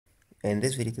In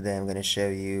this video today, I'm going to show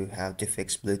you how to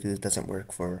fix Bluetooth doesn't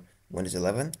work for Windows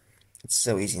 11. It's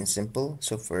so easy and simple.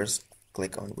 So first,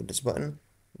 click on Windows button.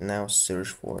 Now search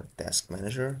for Task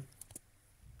Manager.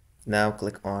 Now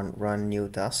click on Run New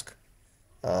Task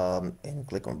and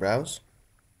click on Browse.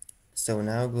 So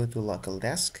now go to Local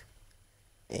Disk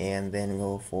and then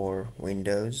go for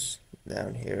Windows.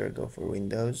 Down here, go for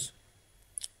Windows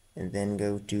and then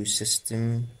go to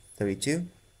System 32.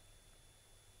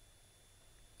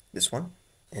 This one.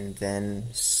 And then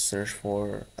search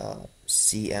for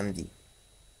CMD.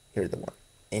 Here's the one,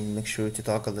 and make sure to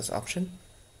toggle this option,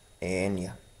 and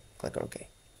yeah, click OK.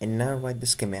 And now write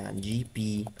this command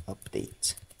gp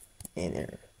update and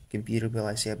enter. Computer Bill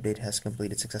IC update has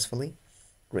completed successfully.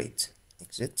 Great.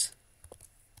 Exit.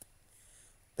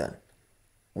 Done.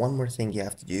 One more thing you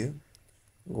have to do,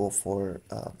 go for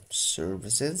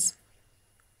services,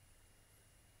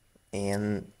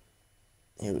 and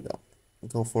here we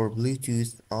go for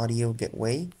Bluetooth audio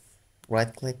gateway,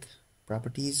 right click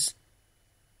properties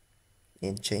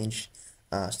and change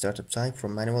startup type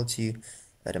from manual to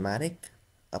automatic.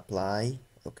 Apply.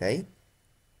 Okay.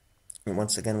 And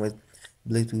once again with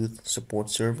Bluetooth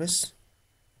support service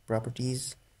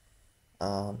properties,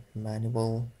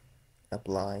 manual,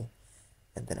 apply,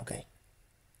 and then okay.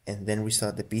 And then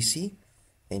restart the PC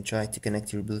and try to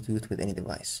connect your Bluetooth with any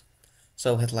device.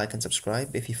 So hit like and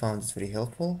subscribe if you found this video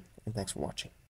helpful, and thanks for watching.